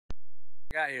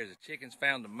Got here, the chickens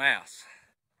found a mouse.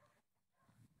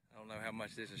 I don't know how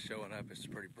much this is showing up. It's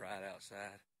pretty bright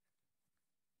outside.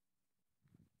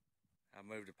 I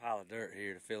moved a pile of dirt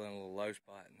here to fill in a little low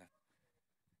spot.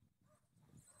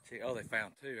 Oh, they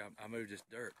found two. I moved this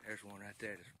dirt. There's one right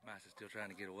there. This mouse is still trying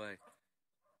to get away.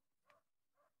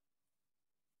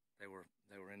 They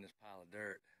were in this pile of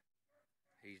dirt.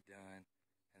 He's done.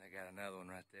 And they got another one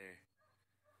right there.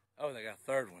 Oh, they got a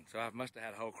third one. So I must have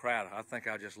had a whole crowd. I think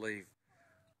I'll just leave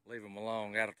them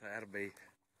alone. That'll be.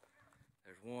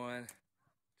 There's 1,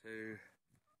 2,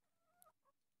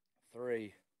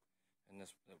 3, and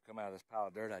this will come out of this pile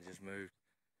of dirt I just moved.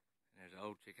 And there's an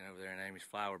old chicken over there in Amy's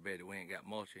flower bed that we ain't got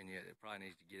mulch in yet. It probably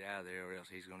needs to get out of there, or else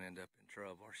he's going to end up in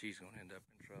trouble, or she's going to end up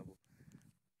in trouble.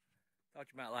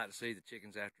 Thought you might like to see the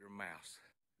chickens after a mouse.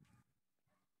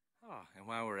 Oh, and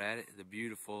while we're at it, the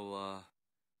beautiful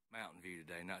mountain view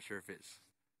today. Not sure if it's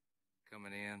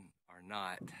coming in or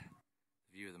not,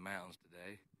 the view of the mountains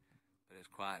today, but it's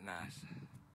quite nice.